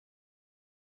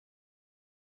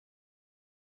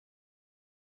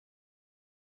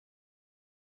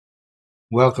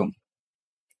Welcome.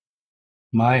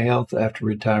 My health after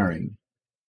retiring.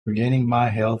 Regaining my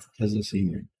health as a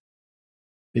senior.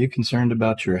 Are you concerned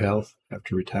about your health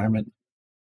after retirement?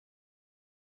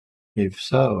 If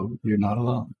so, you're not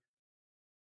alone.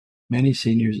 Many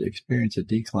seniors experience a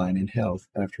decline in health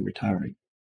after retiring.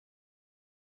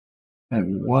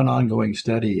 And one ongoing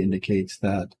study indicates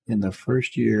that in the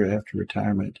first year after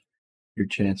retirement, your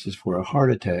chances for a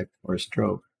heart attack or a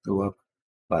stroke go up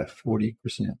by 40%.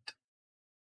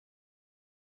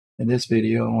 In this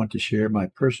video, I want to share my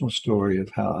personal story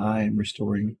of how I am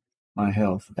restoring my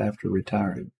health after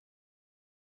retiring.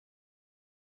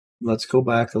 Let's go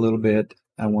back a little bit.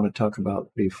 I want to talk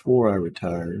about before I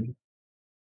retired.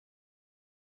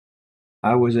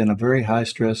 I was in a very high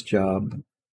stress job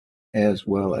as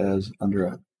well as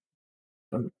under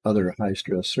other high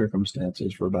stress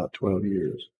circumstances for about 12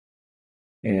 years.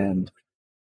 And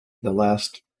the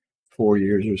last 4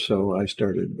 years or so, I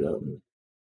started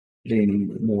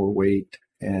gaining more weight.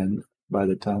 And by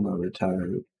the time I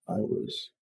retired, I was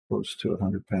close to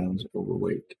 100 pounds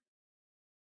overweight.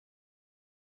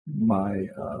 My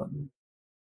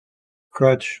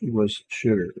crutch was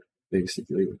sugar,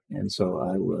 basically. And so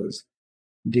I was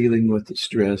dealing with the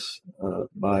stress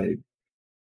by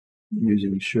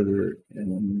using sugar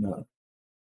and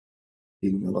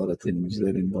eating a lot of things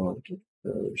that involved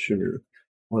sugar,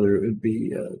 whether it would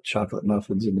be chocolate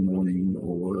muffins in the morning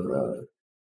or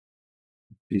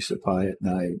piece of pie at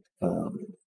night,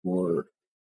 or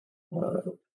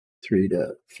 3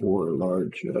 to 4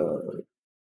 large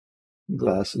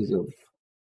glasses of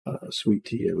sweet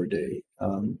tea every day.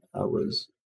 I was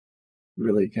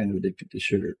really kind of addicted to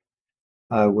sugar.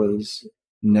 I was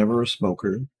never a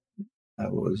smoker. I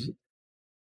was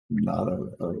not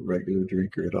a regular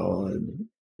drinker at all, and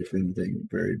if anything,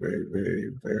 very, very, very,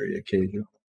 very occasional.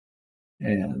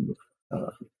 And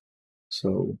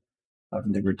so I've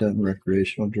never done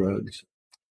recreational drugs,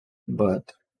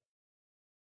 but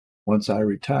once I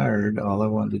retired, all I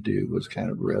wanted to do was kind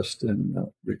of rest and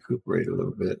recuperate a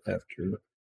little bit after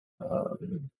uh,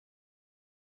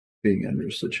 being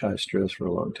under such high stress for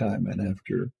a long time. And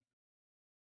after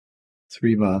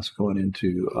 3 months going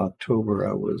into October,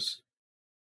 I was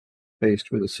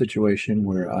faced with a situation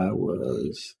where I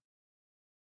was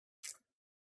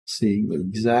seeing the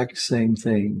exact same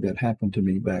thing that happened to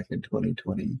me back in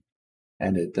 2020.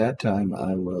 And at that time,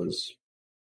 I was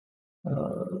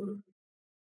uh,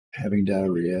 having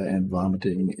diarrhea and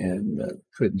vomiting and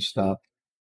couldn't stop.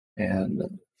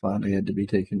 And finally had to be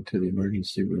taken to the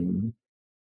emergency room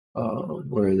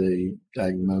where they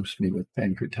diagnosed me with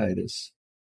pancreatitis.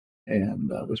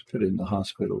 And I was put in the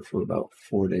hospital for about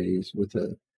 4 days with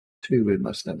a tube in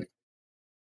my stomach.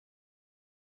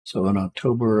 So in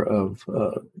October of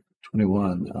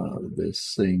 21, this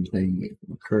same thing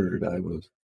occurred. I was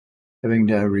having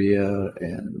diarrhea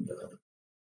and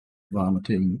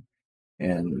vomiting,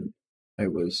 and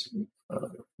it was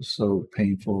so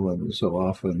painful and so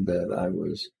often that I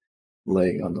was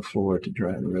laying on the floor to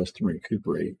try and rest and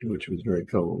recuperate, which was very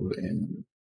cold. And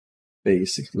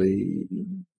basically,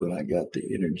 when I got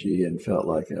the energy and felt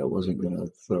like I wasn't going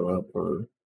to throw up or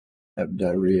have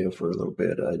diarrhea for a little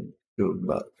bit, I'd go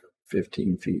about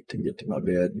 15 feet to get to my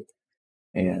bed.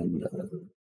 And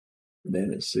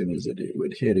then as soon as it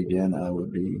would hit again, I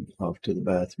would be off to the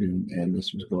bathroom. And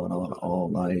this was going on all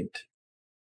night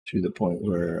to the point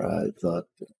where I thought,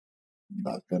 I'm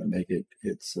not going to make it.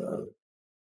 It's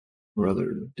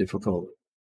rather difficult.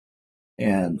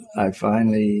 And I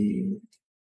finally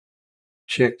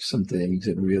checked some things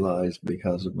and realized,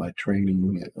 because of my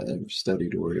training, I've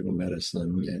studied Oriental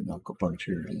medicine and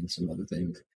acupuncture and some other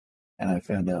things. And I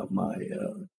found out my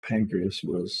pancreas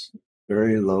was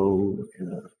very low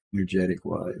energetic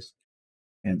wise.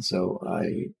 And so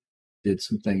I did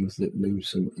some things that moved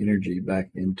some energy back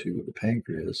into the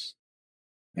pancreas.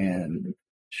 And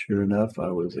sure enough, I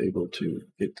was able to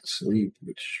get to sleep,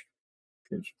 which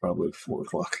was probably 4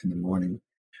 o'clock in the morning.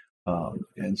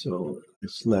 And so I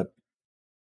slept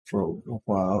for a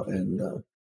while and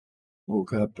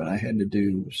woke up, and I had to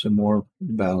do some more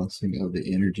balancing of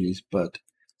the energies. But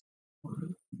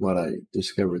what I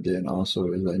discovered then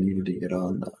also is I needed to get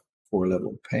on the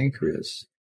 4-level pancreas,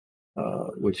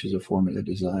 which is a formula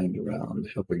designed around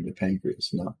helping the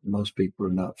pancreas. Now, most people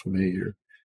are not familiar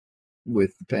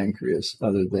with the pancreas,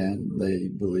 other than they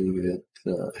believe it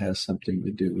has something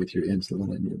to do with your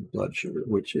insulin and your blood sugar,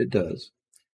 which it does,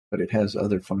 but it has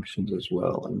other functions as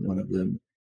well. And one of them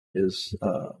is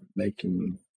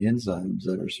making enzymes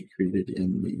that are secreted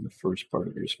in the first part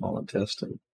of your small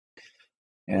intestine.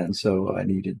 And so I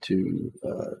needed to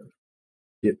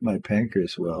get my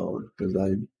pancreas well, because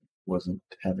I wasn't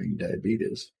having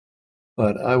diabetes.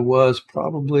 but I was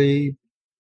probably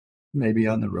maybe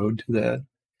on the road to that,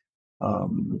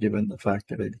 given the fact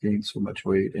that I'd gained so much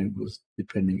weight and was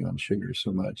depending on sugar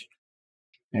so much.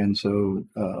 And so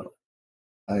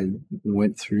I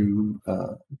went through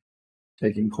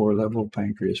taking core level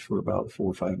pancreas for about 4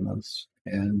 or 5 months.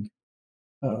 And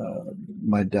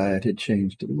my diet had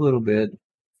changed a little bit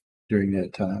during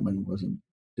that time and wasn't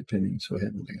depending so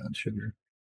heavily on sugar.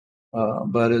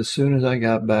 But as soon as I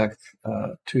got back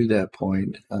to that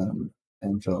point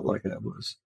and felt like I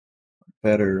was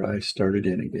better, I started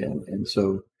in again. And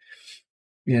so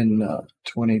in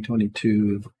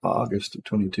 2022, August of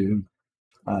 22,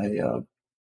 I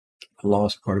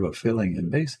lost part of a filling.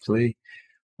 And basically,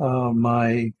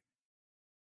 my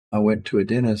I went to a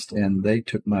dentist and they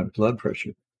took my blood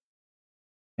pressure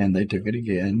and they took it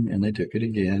again and they took it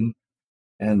again.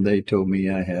 And they told me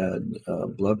I had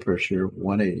blood pressure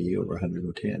 180 over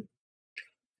 110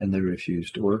 and they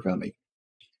refused to work on me.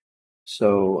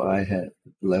 So I had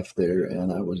left there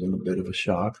and I was in a bit of a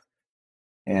shock.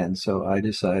 And so I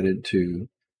decided to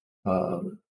uh,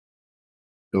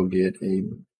 go get a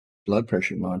blood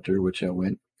pressure monitor, which I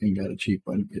went and got a cheap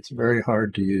one. It's very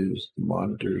hard to use the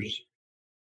monitors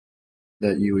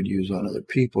that you would use on other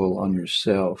people on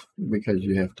yourself because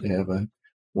you have to have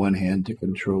one hand to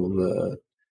control the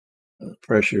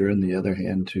pressure and the other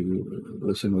hand to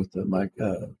listen with the mic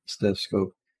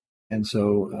stethoscope. And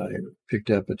so I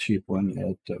picked up a cheap one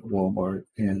at Walmart,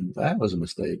 and that was a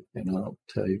mistake. And I'll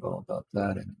tell you all about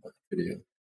that in another video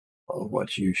of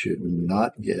what you should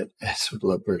not get as a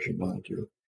blood pressure monitor.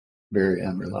 Very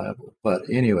unreliable. But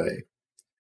anyway,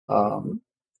 um,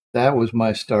 that was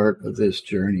my start of this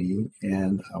journey,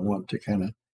 and I want to kind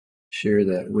of share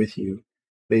that with you.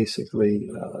 Basically,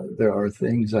 there are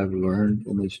things I've learned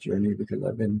in this journey because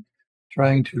I've been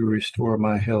trying to restore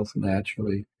my health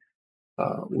naturally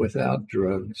without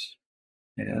drugs.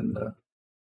 And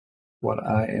what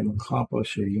I am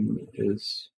accomplishing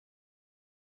is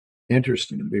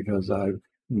interesting because I've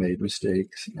made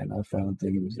mistakes and I found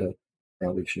things that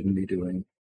probably shouldn't be doing,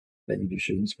 things you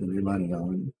shouldn't spend your money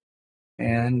on.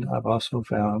 And I've also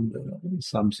found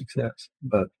some success,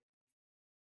 but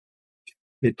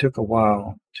it took a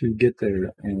while to get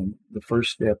there. And the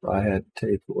first step I had to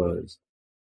take was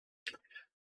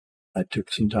I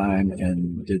took some time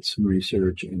and did some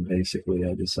research, and basically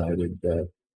I decided that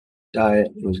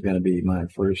diet was going to be my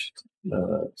first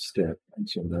step. And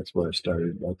so that's where I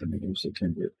started about the beginning of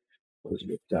September was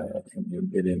with diet. And we'll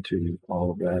get into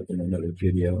all of that in another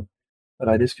video. But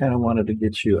I just kind of wanted to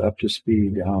get you up to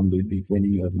speed on the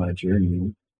beginning of my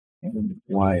journey and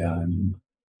why I'm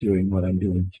doing what I'm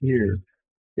doing here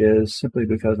is simply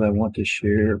because I want to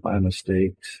share my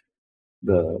mistakes,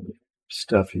 the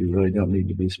stuff you really don't need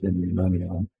to be spending your money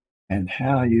on, and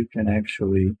how you can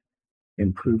actually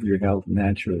improve your health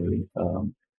naturally.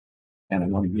 And I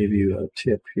want to give you a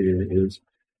tip here is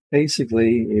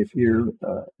basically if you're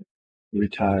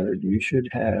retired, you should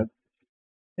have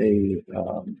a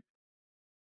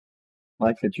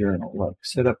like a journal, like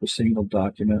set up a single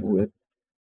document with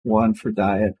one for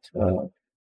diet,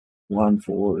 one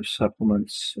for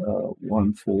supplements,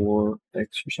 one for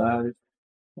exercise,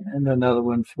 and another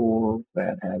one for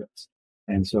bad habits.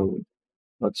 And so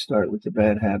let's start with the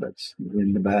bad habits.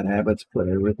 In the bad habits, put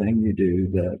everything you do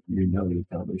that you know you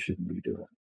probably shouldn't be doing.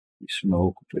 You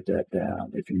smoke, put that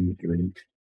down. If you drink,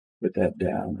 put that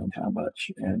down and how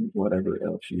much and whatever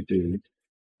else you do,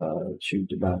 chew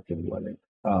tobacco, whatever.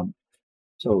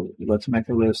 So let's make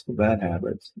a list of bad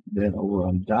habits. Then over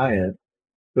on diet,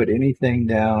 put anything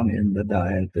down in the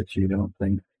diet that you don't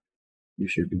think you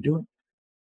should be doing,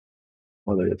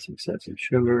 whether it's excessive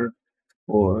sugar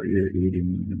or you're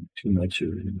eating too much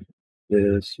of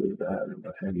this or that or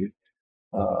what have you.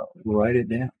 Write it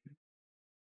down.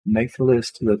 Make a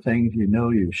list of the things you know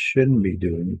you shouldn't be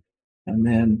doing. And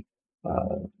then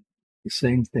the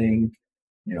same thing,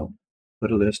 you know,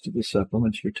 put a list of the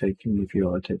supplements you're taking. If you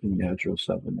are taking natural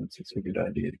supplements, it's a good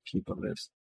idea to keep a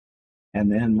list.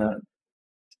 And then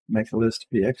make a list of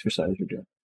the exercise you're doing.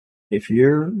 If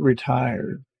you're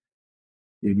retired,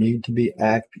 you need to be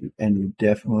active and you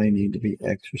definitely need to be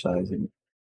exercising.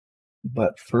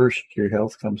 But first, your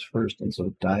health comes first. And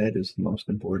so diet is the most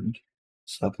important.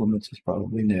 Supplements is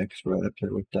probably next, right up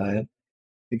there with diet,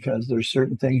 because there's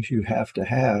certain things you have to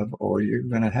have or you're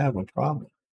going to have a problem.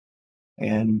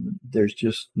 And there's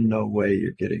just no way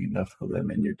you're getting enough of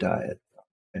them in your diet.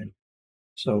 Okay?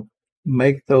 So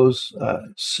make those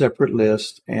separate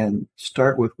lists and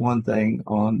start with one thing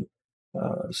on,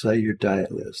 say, your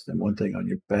diet list and one thing on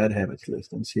your bad habits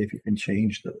list and see if you can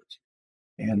change those.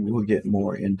 And we'll get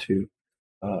more into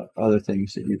other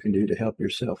things that you can do to help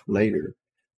yourself later.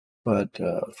 But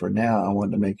for now, I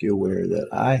wanted to make you aware that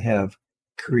I have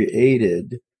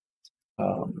created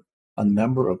a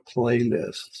number of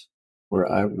playlists where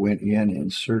I went in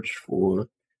and searched for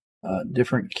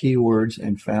different keywords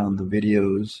and found the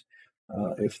videos.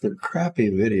 If they're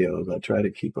crappy videos, I try to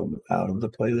keep them out of the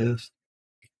playlist.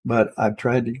 But I've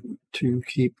tried to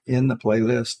keep in the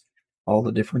playlist all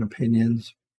the different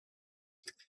opinions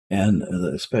and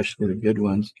especially the good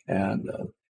ones, and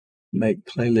make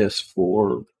playlists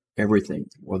for everything,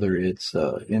 whether it's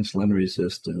insulin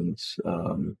resistance,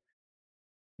 you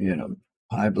know,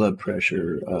 high blood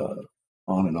pressure,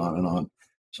 on and on and on.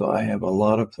 So I have a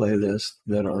lot of playlists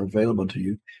that are available to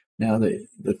you. Now,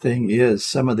 the thing is,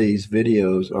 some of these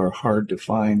videos are hard to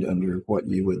find under what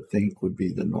you would think would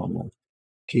be the normal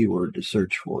keyword to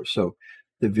search for. So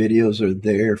the videos are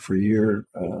there for your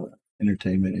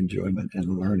entertainment, enjoyment,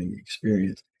 and learning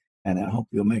experience. And I hope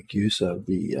you'll make use of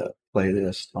the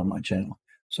playlist on my channel.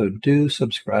 So do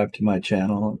subscribe to my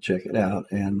channel, check it out,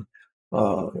 and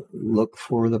look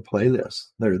for the playlists.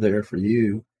 They're there for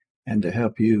you and to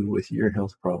help you with your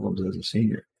health problems as a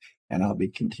senior. And I'll be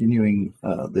continuing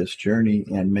this journey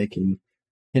and making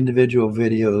individual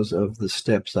videos of the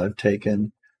steps I've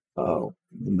taken, the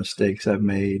mistakes I've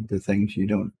made, the things you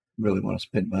don't really want to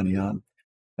spend money on.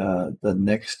 The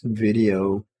next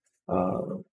video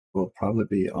will probably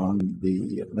be on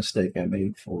the mistake I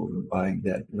made for buying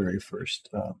that very first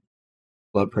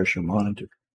blood pressure monitor.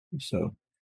 So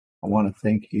I want to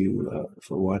thank you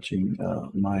for watching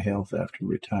My Health After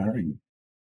Retiring.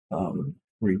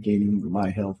 Regaining my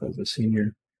health as a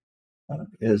senior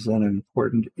is an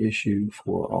important issue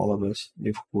for all of us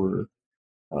if we're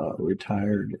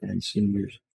retired and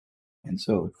seniors. And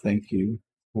so thank you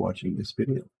for watching this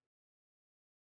video.